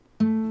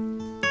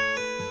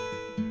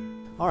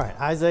All right,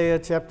 Isaiah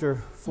chapter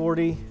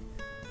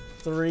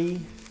 43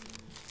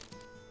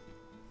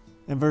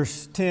 and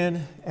verse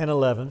 10 and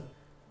 11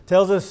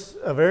 tells us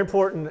a very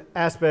important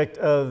aspect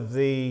of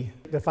the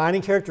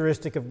defining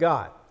characteristic of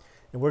God.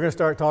 And we're going to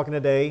start talking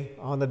today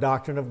on the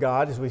doctrine of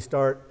God as we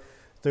start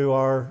through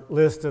our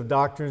list of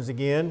doctrines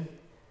again.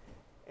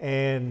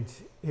 And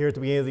here at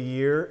the beginning of the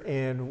year,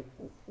 and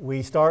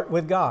we start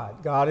with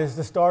God. God is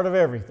the start of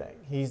everything.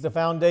 He's the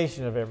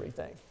foundation of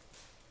everything.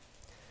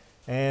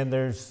 And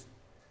there's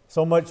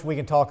so much we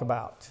can talk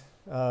about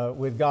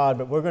with God,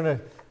 but we're going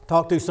to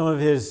talk through some of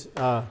His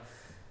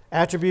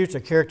attributes or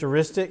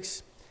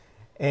characteristics.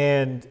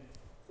 And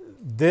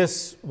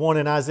this one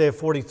in Isaiah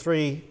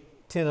 43,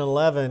 10 and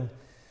 11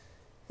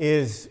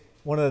 is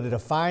one of the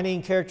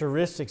defining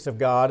characteristics of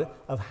God,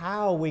 of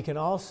how we can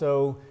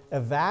also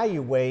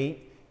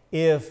evaluate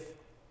if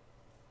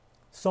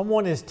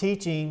someone is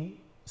teaching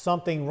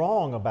something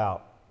wrong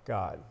about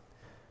God,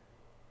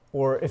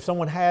 or if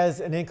someone has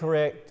an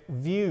incorrect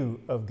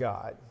view of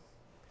God.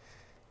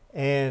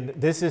 And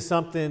this is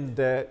something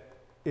that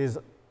is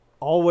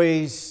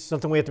always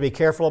something we have to be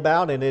careful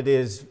about, and it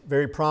is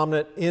very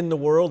prominent in the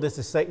world. This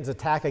is Satan's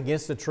attack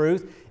against the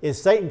truth,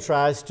 is Satan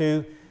tries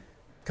to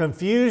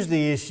confuse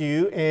the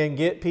issue and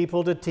get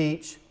people to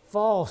teach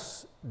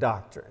false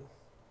doctrine,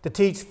 to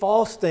teach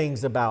false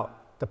things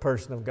about the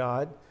person of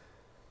God,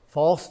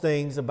 false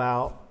things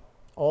about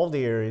all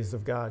the areas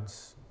of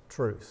God's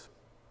truth.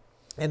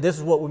 And this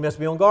is what we must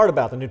be on guard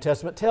about. The New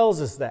Testament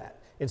tells us that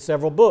in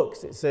several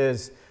books. It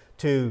says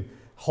to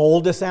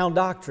hold to sound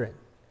doctrine.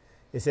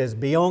 It says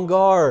be on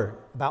guard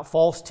about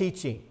false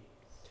teaching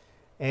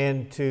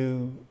and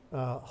to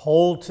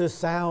hold to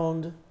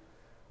sound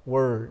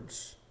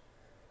words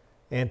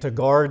and to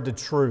guard the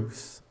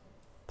truth.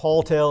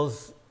 Paul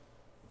tells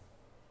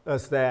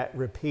us that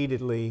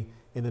repeatedly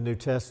in the New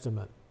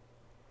Testament,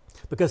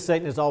 because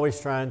Satan is always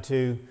trying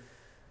to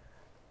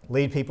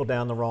lead people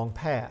down the wrong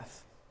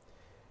path.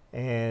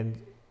 And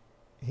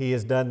he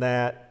has done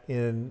that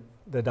in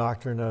the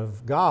doctrine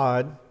of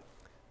God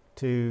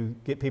to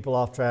get people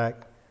off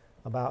track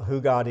about who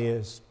God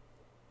is.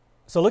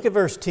 So look at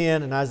verse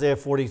 10 in Isaiah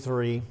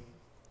 43,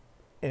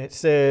 and it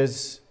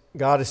says,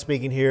 God is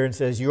speaking here and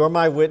says, "You are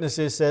my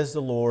witnesses, says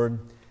the Lord,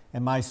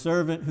 and my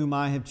servant whom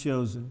I have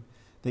chosen,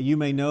 that you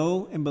may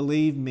know and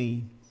believe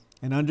me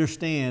and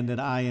understand that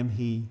I am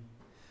He.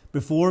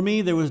 Before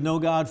me there was no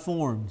God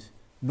formed,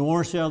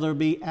 nor shall there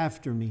be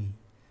after me.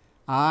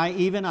 I,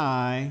 even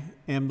I,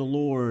 am the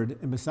Lord,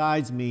 and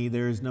besides me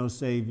there is no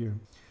Savior.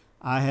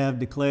 I have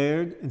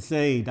declared and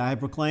said, I have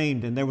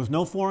proclaimed, and there was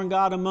no foreign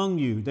God among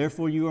you.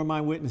 Therefore you are my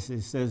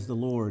witnesses, says the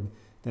Lord,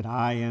 that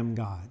I am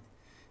God.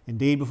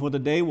 Indeed, before the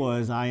day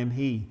was, I am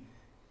He,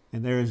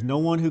 and there is no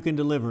one who can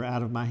deliver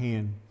out of my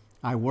hand.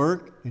 I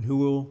work, and who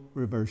will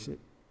reverse it?"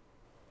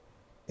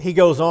 He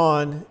goes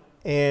on,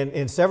 and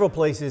in several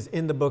places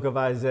in the book of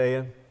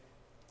Isaiah,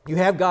 you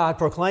have God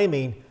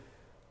proclaiming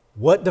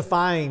what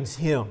defines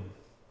Him.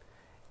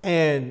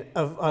 And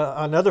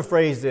another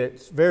phrase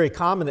that's very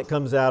common that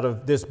comes out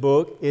of this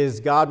book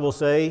is God will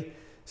say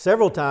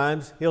several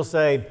times, He'll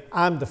say,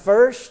 "I'm the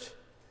first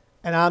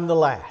and I'm the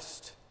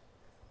last.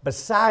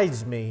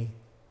 Besides me,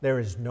 there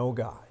is no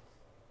God."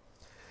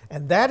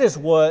 And that is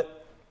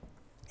what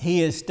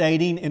He is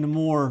stating in a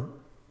more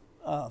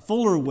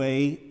fuller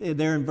way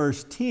there in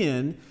verse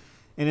 10.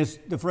 And it's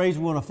the phrase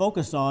we want to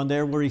focus on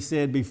there where He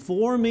said,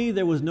 "Before me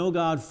there was no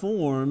God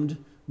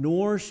formed,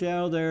 nor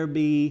shall there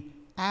be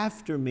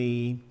after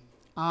me.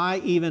 I,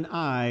 even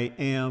I,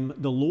 am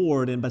the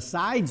Lord, and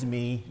besides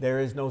me there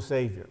is no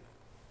Savior."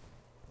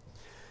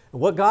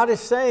 And what God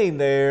is saying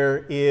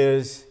there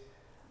is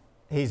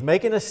He's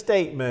making a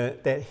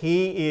statement that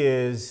He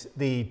is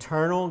the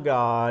eternal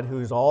God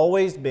who's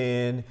always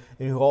been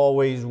and who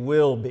always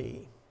will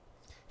be.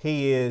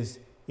 He is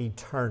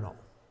eternal.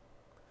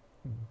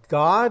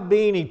 God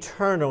being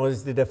eternal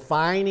is the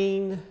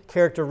defining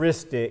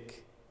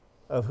characteristic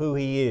of who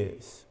He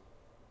is.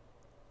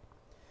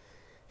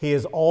 He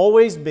has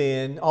always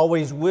been,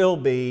 always will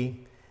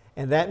be,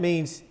 and that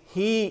means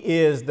He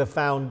is the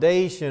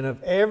foundation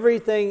of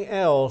everything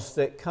else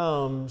that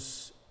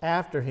comes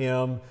after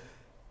Him,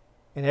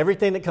 and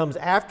everything that comes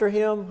after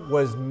Him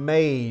was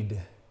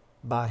made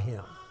by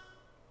Him.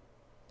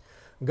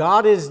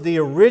 God is the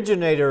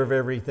originator of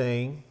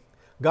everything.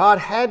 God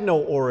had no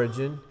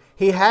origin.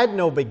 He had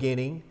no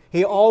beginning.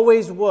 He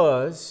always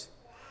was.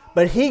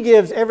 But He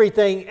gives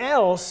everything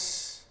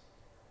else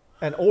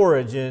an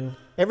origin.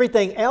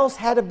 Everything else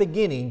had a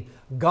beginning.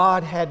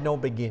 God had no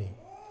beginning.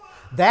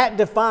 That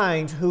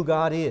defines who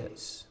God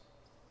is.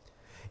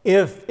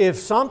 If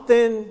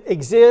something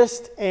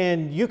exists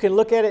and you can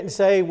look at it and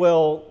say,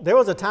 well, there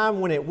was a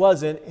time when it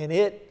wasn't and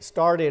it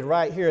started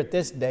right here at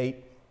this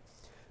date,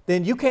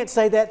 then you can't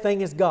say that thing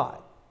is God.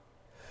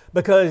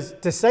 Because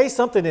to say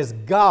something is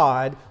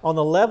God on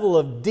the level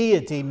of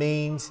deity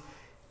means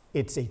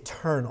it's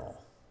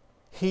eternal.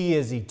 He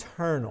is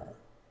eternal.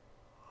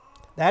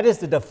 That is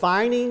the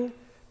defining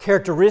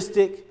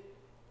characteristic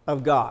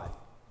of God.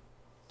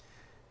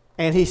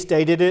 And He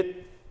stated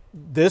it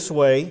this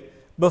way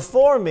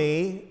before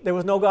me there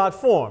was no God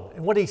formed.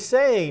 And what he's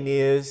saying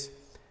is,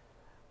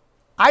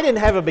 I didn't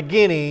have a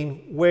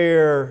beginning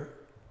where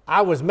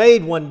I was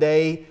made one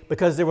day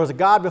because there was a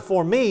God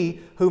before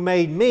me who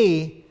made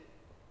me,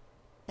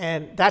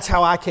 and that's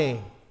how I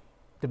came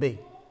to be.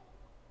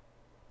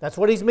 That's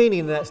what he's meaning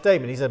in that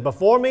statement. He said,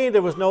 before me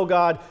there was no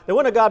God. There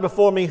wasn't a God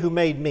before me who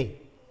made me.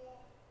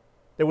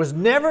 There was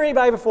never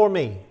anybody before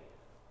me.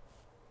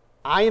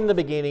 I am the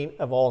beginning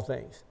of all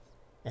things.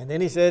 And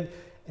then he said,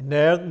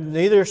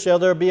 neither shall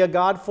there be a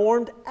God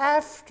formed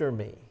after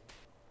me.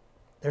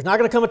 There's not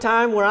going to come a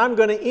time where I'm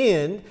going to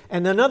end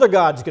and another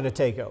God's going to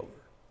take over.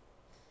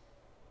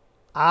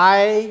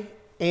 I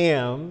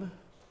am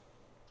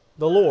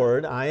the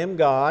Lord. I am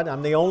God.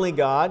 I'm the only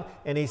God.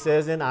 And he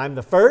says, and I'm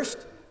the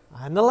first,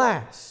 I'm the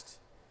last.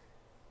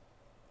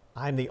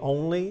 I'm the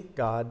only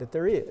God that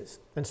there is.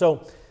 And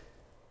so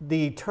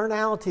the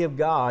eternality of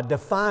God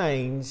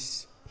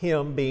defines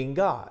him being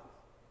God.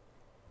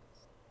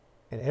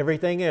 And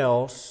everything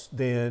else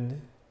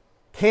then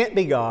can't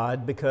be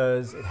God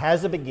because it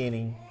has a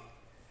beginning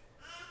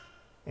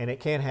and it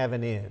can't have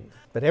an end.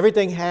 But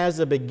everything has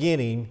a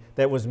beginning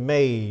that was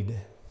made,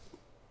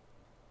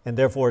 and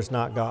therefore it's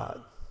not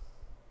God.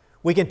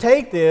 We can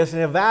take this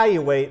and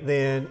evaluate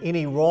then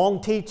any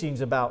wrong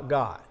teachings about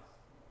God.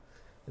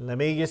 And let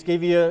me just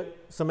give you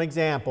some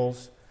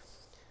examples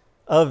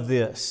of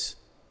this,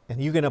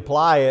 and you can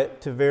apply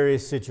it to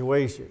various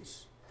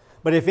situations.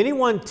 But if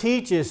anyone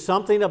teaches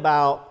something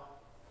about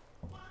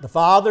the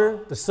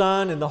Father, the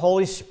Son, and the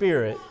Holy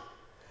Spirit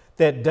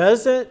that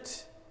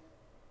doesn't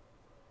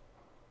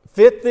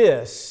fit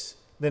this,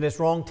 then it's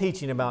wrong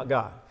teaching about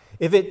God.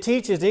 If it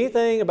teaches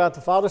anything about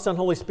the Father, Son,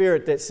 Holy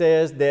Spirit that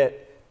says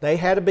that they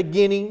had a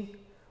beginning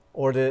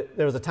or that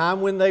there was a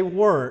time when they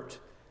weren't,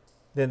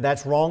 then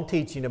that's wrong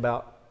teaching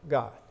about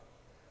God.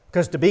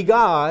 Because to be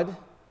God, you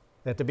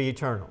have to be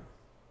eternal.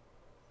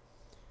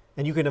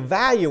 And you can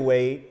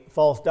evaluate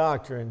false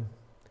doctrine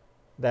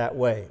that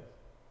way.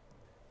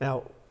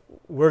 Now,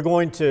 we're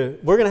going to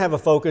have a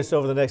focus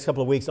over the next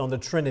couple of weeks on the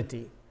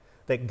Trinity.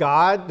 That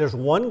God, there's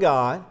one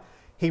God.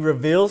 He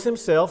reveals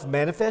himself,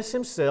 manifests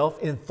himself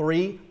in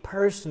three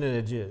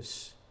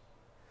personages.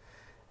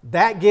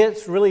 That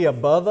gets really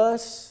above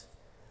us,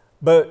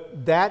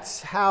 but that's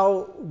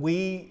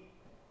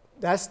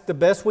the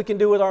best we can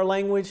do with our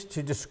language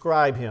to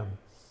describe him.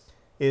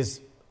 Is,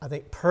 I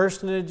think,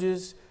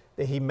 personages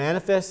that he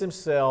manifests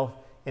himself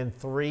in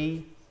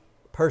three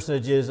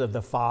personages of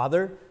the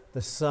Father,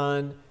 the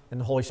Son, and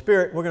the Holy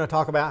Spirit. We're going to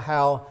talk about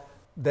how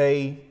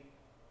they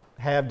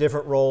have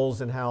different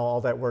roles and how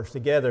all that works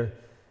together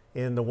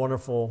in the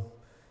wonderful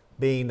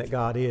being that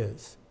God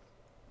is.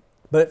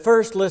 But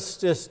first, let's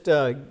just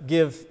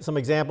give some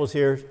examples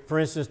here. For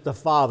instance, the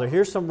Father.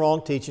 Here's some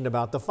wrong teaching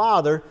about the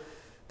Father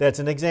that's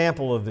an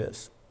example of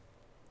this.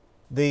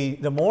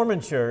 The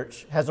Mormon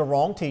Church has a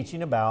wrong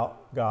teaching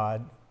about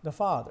God the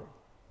Father.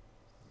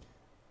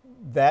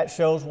 That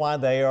shows why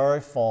they are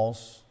a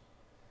false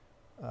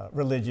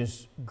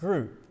religious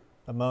group.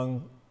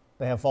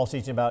 They have false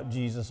teaching about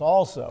Jesus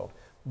also.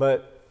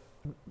 But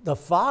the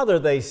Father,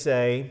 they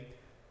say,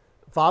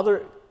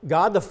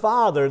 God the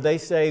Father, they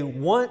say,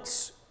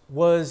 once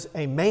was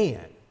a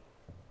man,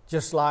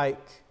 just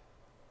like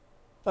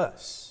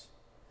us.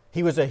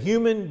 He was a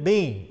human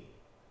being.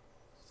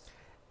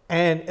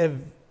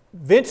 And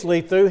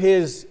eventually, through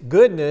his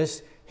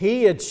goodness,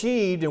 he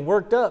achieved and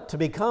worked up to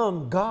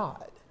become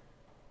God.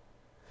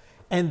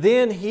 And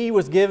then he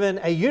was given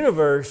a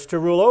universe to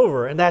rule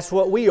over, and that's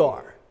what we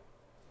are.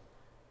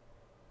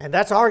 And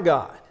that's our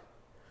God.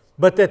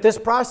 But that this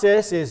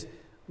process is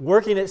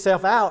working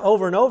itself out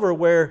over and over,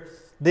 where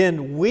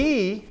then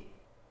we,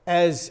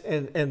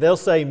 and they'll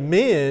say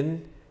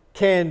men,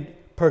 can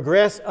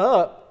progress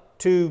up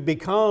to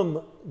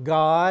become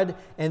God,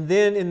 and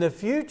then in the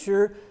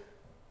future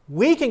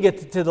we can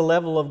get to the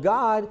level of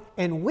God,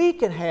 and we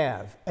can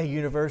have a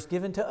universe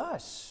given to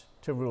us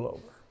to rule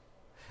over.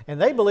 And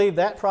they believe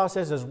that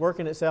process is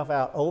working itself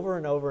out over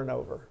and over and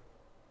over.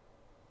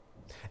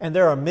 And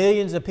there are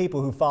millions of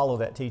people who follow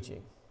that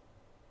teaching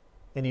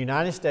in the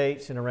United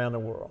States and around the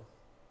world.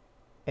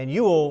 And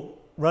you will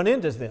run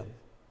into them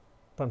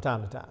from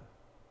time to time.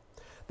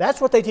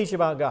 That's what they teach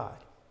about God.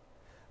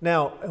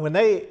 Now, when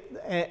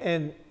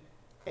in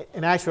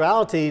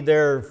actuality,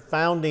 their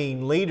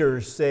founding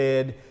leaders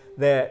said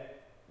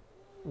that,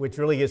 which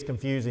really gets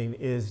confusing,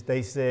 is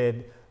they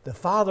said, the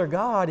Father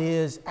God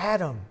is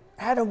Adam.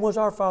 Adam was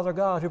our Father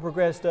God who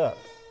progressed up.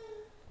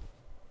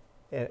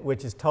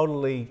 Which is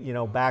totally,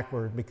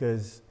 backward,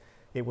 because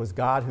it was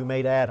God who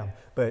made Adam.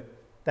 But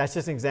that's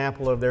just an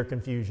example of their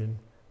confusion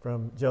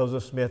from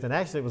Joseph Smith. And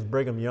actually it was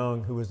Brigham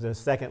Young, who was the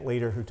second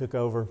leader who took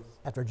over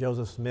after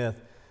Joseph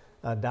Smith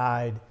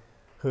died,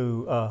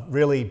 who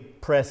really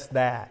pressed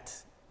that,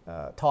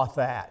 taught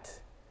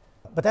that.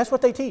 But that's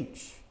what they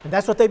teach, and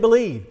that's what they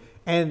believe.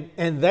 And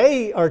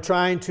they are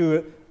trying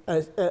to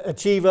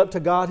achieve up to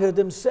Godhood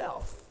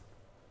themselves.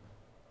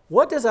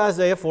 What does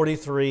Isaiah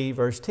 43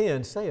 verse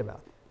 10 say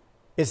about it?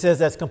 it says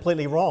that's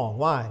completely wrong.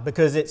 Why?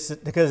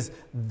 Because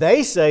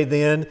they say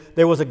then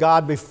there was a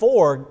God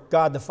before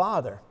God the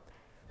Father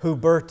who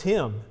birthed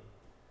him,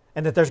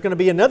 and that there's going to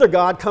be another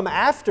God come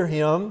after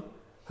him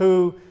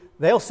who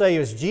they'll say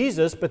is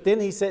Jesus, but then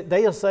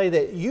they'll say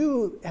that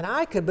you and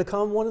I could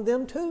become one of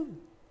them too.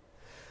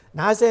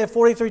 Now Isaiah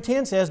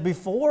 43:10 says,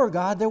 before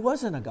God there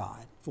wasn't a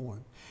God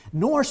formed,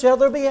 nor shall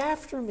there be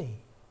after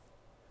me.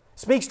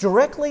 Speaks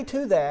directly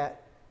to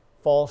that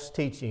false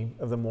teaching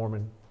of the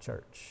Mormon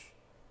church.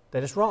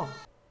 That is wrong.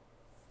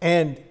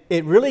 And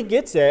it really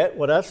gets at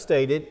what I've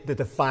stated, the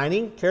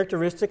defining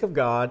characteristic of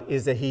God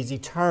is that He's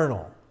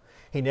eternal.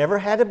 He never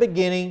had a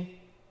beginning,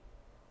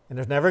 and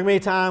there's never going to be a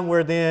time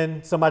where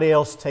then somebody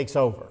else takes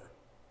over.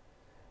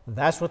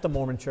 That's what the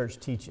Mormon church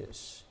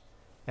teaches,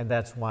 and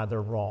that's why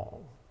they're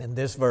wrong. And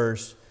this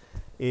verse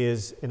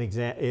is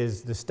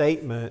the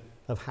statement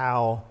of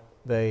how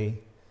they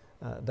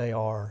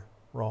are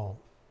wrong.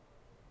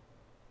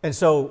 And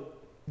so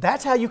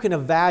that's how you can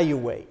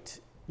evaluate.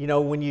 You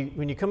know, when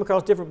you come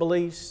across different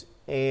beliefs,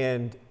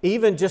 and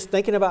even just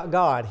thinking about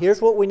God,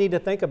 here's what we need to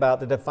think about.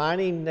 The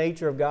defining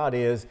nature of God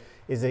is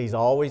that He's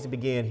always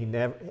began. He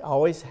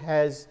always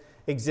has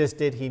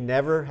existed. He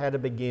never had a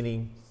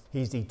beginning.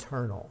 He's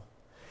eternal.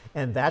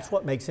 And that's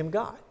what makes Him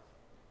God.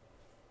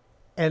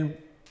 And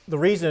the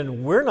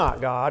reason we're not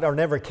God, or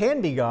never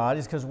can be God,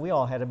 is because we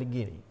all had a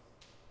beginning.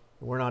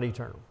 We're not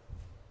eternal.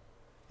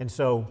 And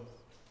so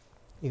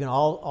you can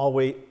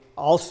always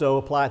also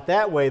apply it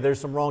that way. There's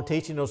some wrong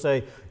teaching. They'll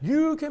say,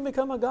 you can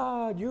become a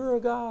God. You're a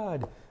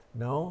God.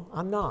 No,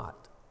 I'm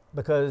not,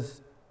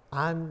 because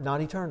I'm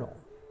not eternal.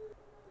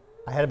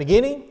 I had a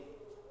beginning,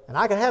 and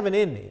I can have an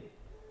ending.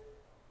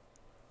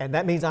 And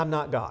that means I'm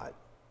not God.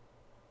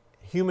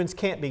 Humans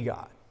can't be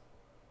God,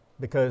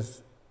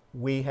 because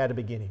we had a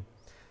beginning.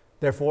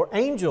 Therefore,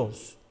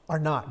 angels are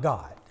not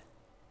God.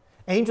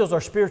 Angels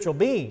are spiritual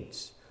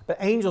beings, but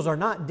angels are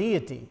not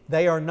deity.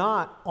 They are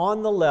not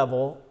on the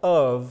level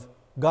of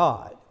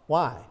God.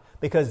 Why?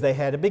 Because they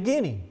had a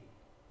beginning.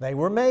 They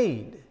were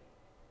made.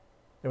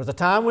 There was a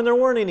time when there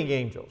weren't any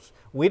angels.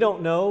 We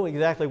don't know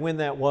exactly when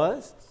that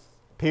was.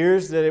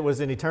 Appears that it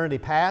was in eternity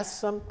past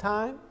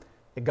sometime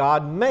that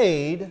God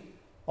made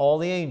all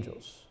the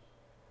angels.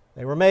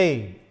 They were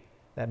made.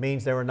 That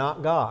means they were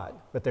not God,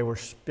 but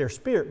they're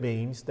spirit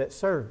beings that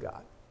serve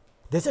God.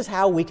 This is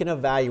how we can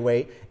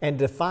evaluate and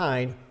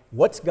define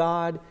what's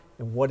God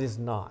and what is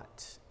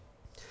not.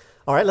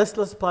 All right, let's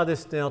apply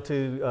this now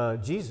to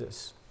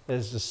Jesus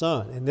as the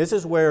Son. And this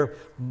is where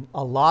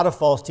a lot of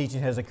false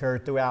teaching has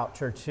occurred throughout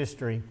church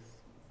history.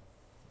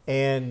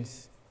 And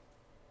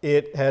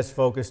it has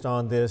focused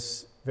on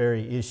this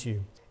very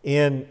issue.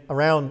 In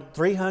around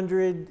the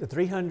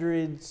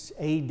 300s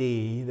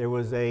AD, there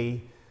was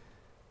a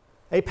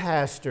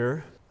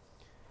pastor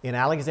in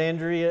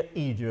Alexandria,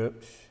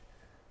 Egypt,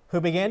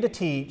 who began to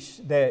teach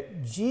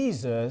that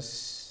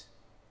Jesus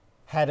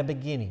had a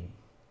beginning.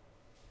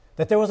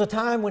 That there was a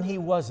time when He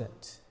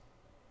wasn't.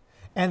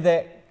 And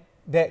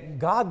that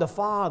God the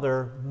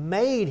Father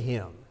made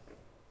Him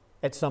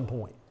at some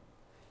point.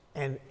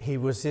 And He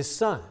was His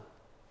Son.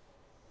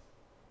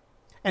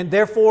 And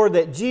therefore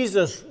that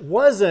Jesus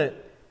wasn't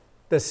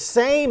the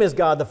same as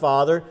God the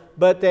Father,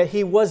 but that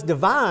He was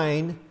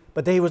divine,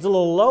 but that He was a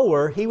little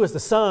lower. He was the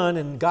Son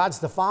and God's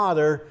the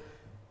Father,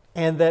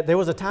 and that there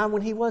was a time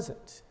when He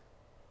wasn't.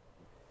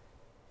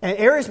 And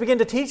Arius began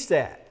to teach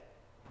that.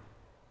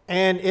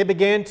 And it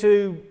began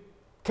to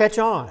catch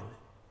on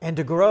and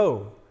to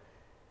grow.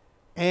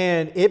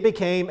 And it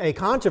became a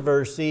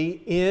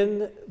controversy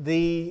in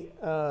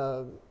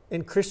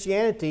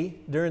Christianity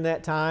during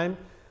that time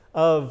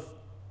of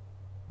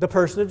the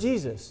person of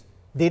Jesus.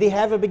 Did He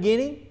have a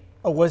beginning,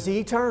 or was He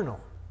eternal?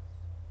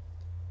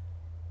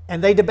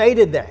 And they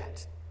debated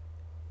that.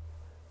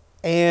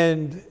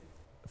 And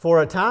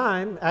for a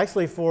time,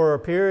 actually for a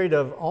period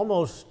of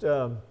almost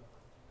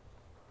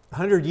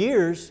 100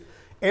 years,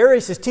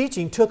 Arius'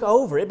 teaching took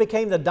over. It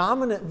became the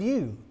dominant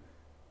view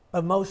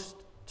of most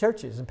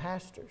churches and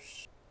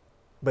pastors.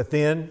 But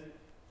then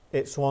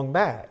it swung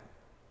back.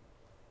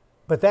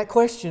 But that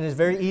question is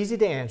very easy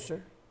to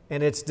answer,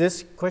 and it's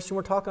this question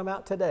we're talking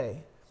about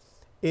today,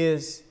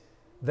 is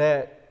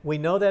that we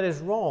know that is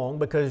wrong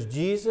because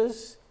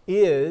Jesus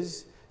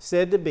is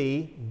said to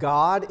be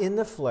God in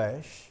the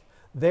flesh.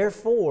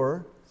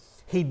 Therefore,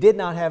 He did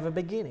not have a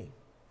beginning.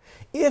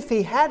 If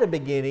He had a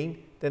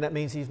beginning, then that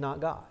means He's not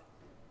God.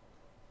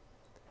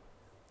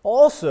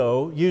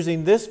 Also,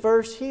 using this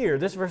verse here,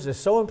 this verse is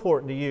so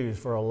important to use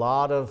for a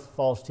lot of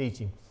false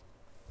teaching.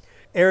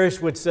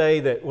 Arius would say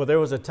that, well, there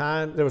was a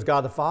time, there was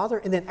God the Father,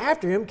 and then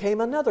after Him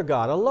came another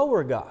God, a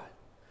lower God,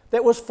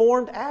 that was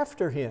formed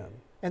after Him,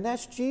 and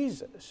that's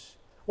Jesus.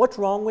 What's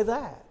wrong with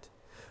that?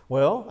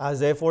 Well,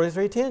 Isaiah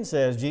 43:10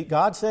 says,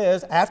 God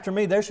says, after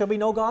me there shall be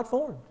no God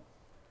formed.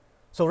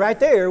 So right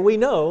there, we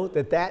know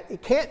that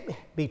it can't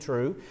be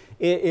true.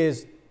 It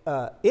is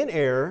in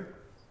error,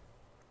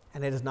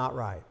 and it is not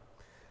right.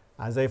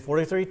 Isaiah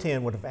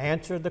 43:10 would have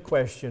answered the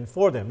question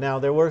for them. Now,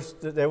 there were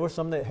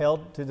some that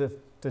held to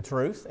the the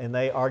truth, and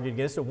they argued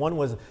against it. One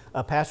was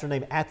a pastor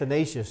named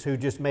Athanasius, who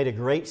just made a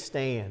great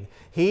stand.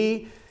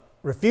 He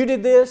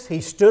refuted this.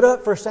 He stood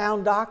up for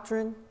sound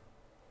doctrine,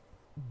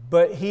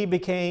 but he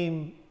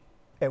became,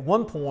 at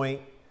one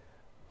point,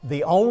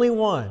 the only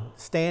one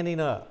standing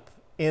up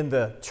in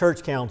the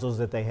church councils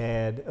that they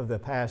had of the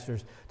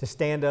pastors to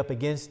stand up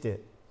against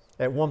it.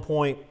 At one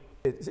point,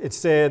 it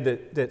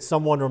said that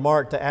someone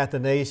remarked to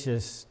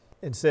Athanasius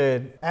and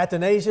said,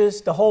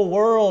 "Athanasius, the whole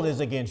world is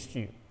against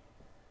you."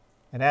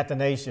 And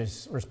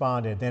Athanasius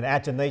responded, "Then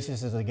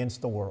Athanasius is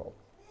against the world."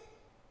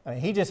 I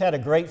mean, he just had a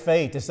great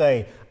faith to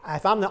say,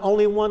 if I'm the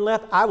only one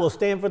left, I will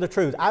stand for the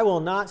truth. I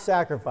will not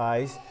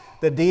sacrifice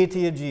the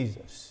deity of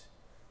Jesus.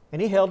 And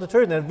he held the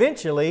truth. And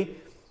eventually,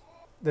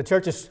 the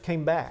churches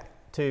came back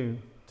to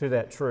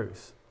that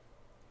truth.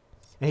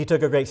 And he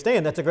took a great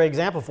stand. That's a great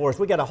example for us.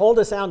 We got to hold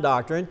a sound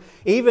doctrine,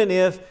 even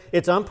if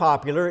it's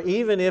unpopular,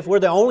 even if we're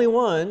the only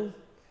one.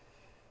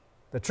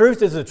 The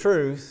truth is the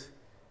truth.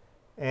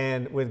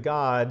 And with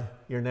God,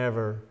 you're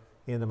never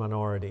in the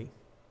minority.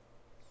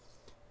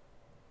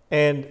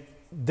 And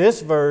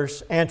this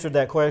verse answered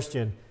that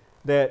question,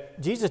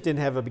 that Jesus didn't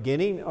have a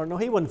beginning, or no,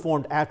 he wasn't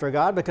formed after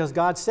God, because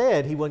God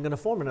said he wasn't going to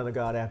form another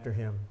God after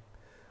him.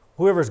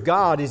 Whoever's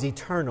God is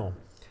eternal.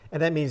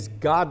 And that means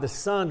God the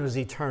Son, who's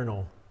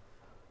eternal,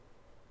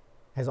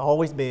 has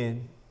always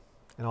been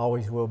and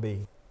always will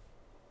be.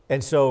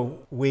 And so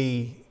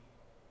we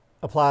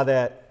apply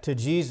that to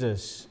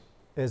Jesus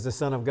as the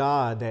Son of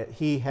God, that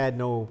he had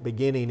no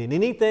beginning. And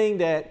anything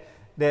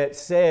that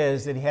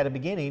says that he had a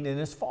beginning, then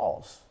is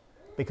false.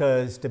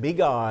 Because to be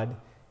God,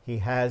 he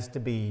has to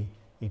be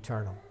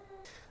eternal.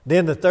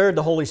 Then the third,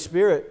 the Holy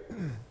Spirit.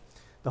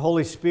 The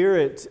Holy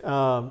Spirit,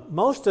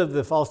 most of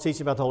the false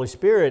teaching about the Holy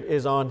Spirit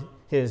is on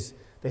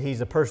that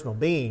he's a personal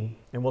being,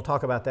 and we'll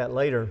talk about that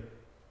later.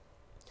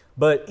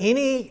 But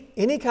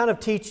any kind of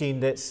teaching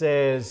that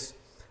says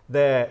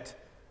that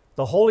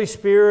the Holy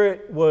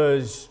Spirit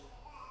was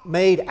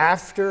made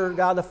after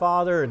God the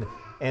Father,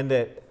 and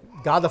that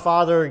God the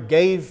Father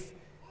gave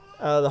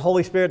the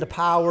Holy Spirit the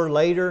power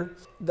later,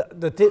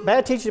 the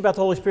bad teaching about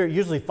the Holy Spirit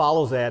usually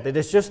follows that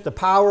it's just the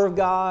power of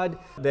God,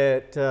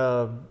 that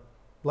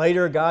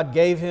later God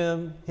gave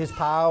him his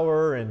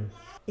power. And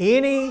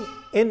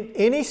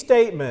any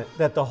statement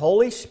that the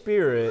Holy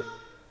Spirit,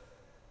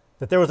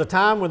 that there was a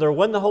time when there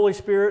wasn't the Holy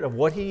Spirit of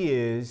what he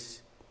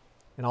is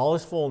in all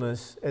his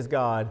fullness as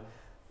God,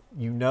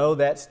 you know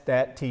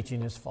that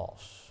teaching is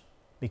false.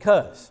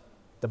 Because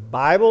the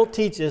Bible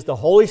teaches the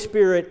Holy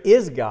Spirit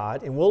is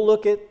God, and we'll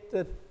look at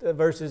the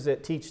verses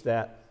that teach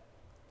that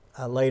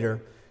later,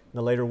 in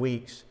the later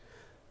weeks.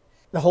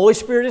 The Holy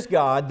Spirit is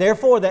God,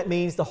 therefore that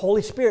means the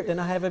Holy Spirit did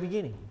not have a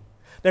beginning.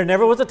 There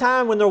never was a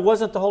time when there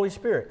wasn't the Holy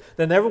Spirit.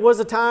 There never was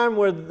a time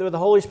where the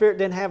Holy Spirit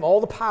didn't have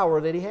all the power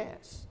that he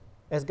has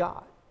as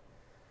God.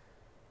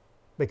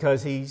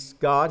 Because he's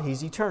God,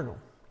 he's eternal.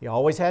 He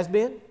always has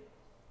been,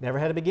 never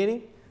had a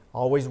beginning,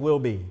 always will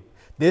be.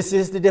 This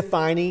is the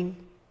defining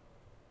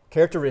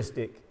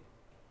characteristic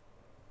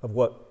of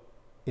what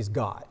is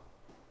God.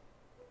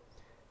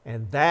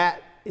 And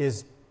that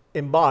is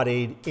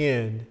embodied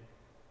in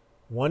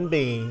one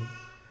being,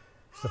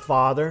 the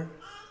Father,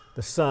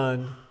 the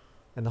Son,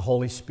 and the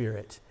Holy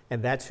Spirit.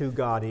 And that's who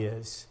God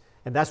is.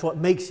 And that's what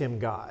makes him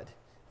God,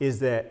 is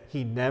that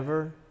he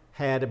never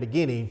had a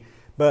beginning,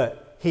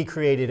 but he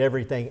created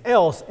everything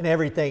else, and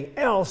everything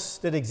else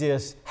that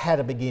exists had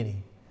a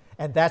beginning.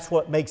 And that's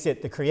what makes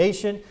it the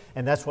creation,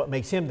 and that's what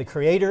makes him the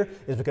creator,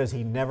 is because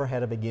he never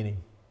had a beginning.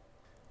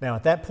 Now,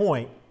 at that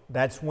point,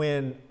 that's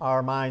when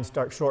our minds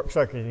start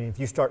short-circuiting. If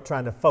you start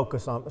trying to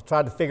focus on,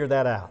 try to figure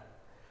that out.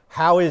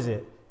 How is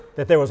it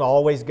that there was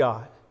always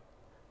God?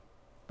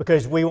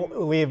 Because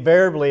we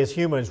invariably, as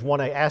humans,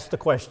 want to ask the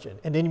question.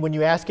 And then when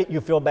you ask it,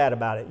 you feel bad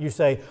about it. You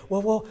say,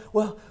 well,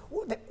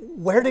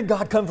 where did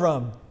God come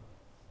from?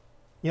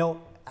 You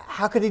know,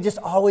 how could he just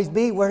always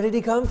be? Where did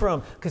he come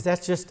from? Because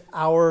that's just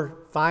our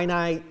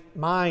finite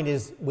mind,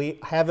 is we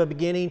have a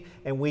beginning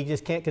and we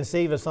just can't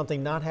conceive of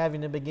something not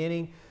having a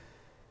beginning.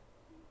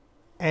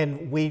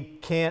 And we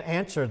can't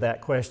answer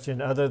that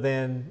question other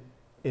than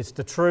it's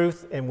the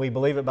truth, and we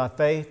believe it by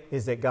faith,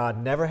 is that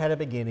God never had a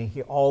beginning.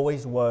 He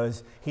always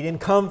was. He didn't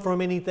come from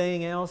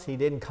anything else. He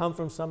didn't come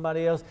from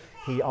somebody else.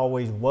 He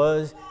always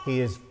was. He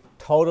is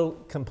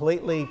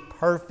completely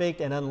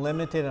perfect and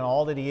unlimited in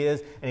all that he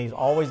is, and he's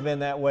always been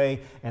that way,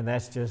 and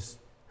that's just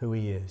who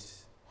he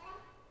is.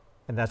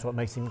 And that's what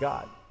makes him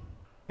God.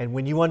 And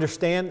when you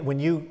understand, when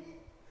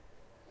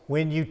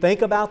you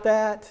think about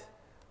that,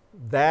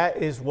 that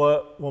is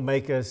what will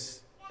make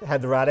us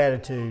have the right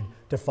attitude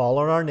to fall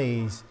on our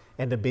knees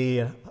and to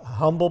be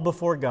humble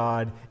before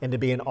God and to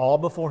be in awe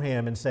before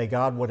him and say,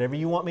 God, whatever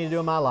you want me to do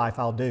in my life,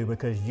 I'll do,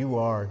 because you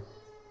are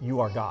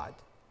God.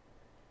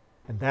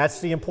 And that's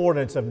the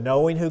importance of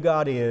knowing who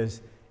God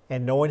is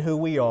and knowing who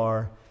we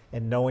are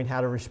and knowing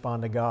how to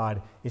respond to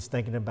God, is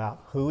thinking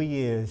about who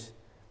he is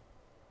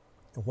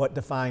and what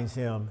defines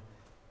him.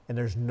 And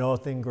there's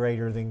nothing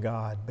greater than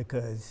God,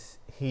 because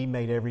he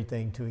made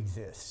everything to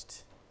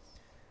exist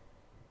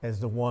as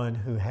the one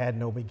who had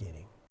no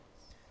beginning.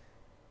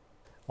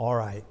 All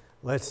right,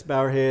 let's bow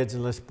our heads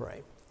and let's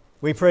pray.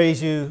 We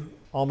praise you,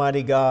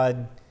 Almighty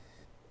God.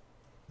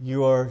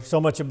 You are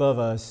so much above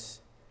us.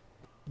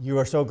 You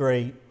are so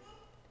great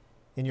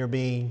in your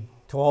being,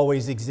 to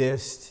always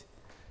exist,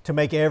 to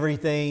make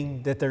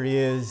everything that there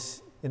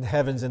is in the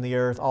heavens and the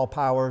earth, all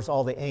powers,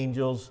 all the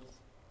angels,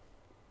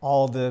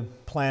 all the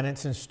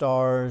planets and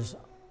stars,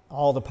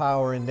 all the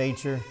power in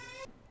nature.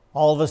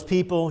 All of us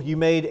people, you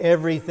made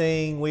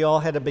everything. We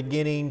all had a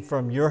beginning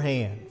from your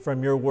hand,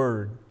 from your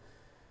word.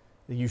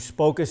 You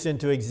spoke us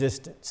into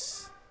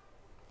existence.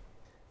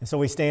 And so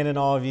we stand in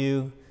awe of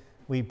you.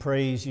 We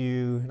praise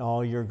you in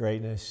all your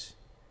greatness.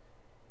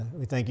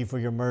 We thank you for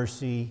your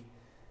mercy,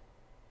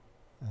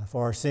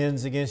 for our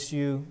sins against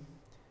you.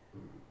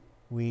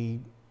 We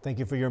thank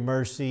you for your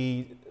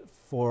mercy,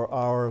 for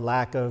our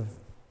lack of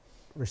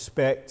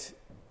respect,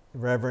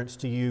 reverence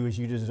to you as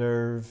you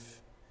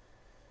deserve,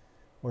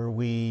 where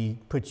we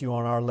put you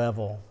on our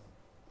level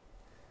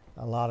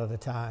a lot of the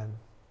time.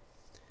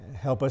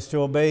 Help us to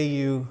obey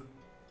you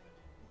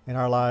in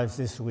our lives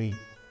this week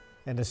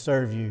and to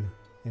serve you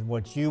in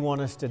what you want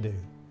us to do.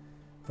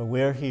 For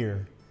we're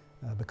here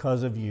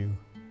because of you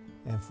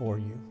and for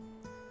you.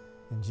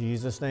 In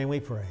Jesus' name we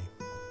pray.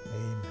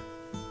 Amen.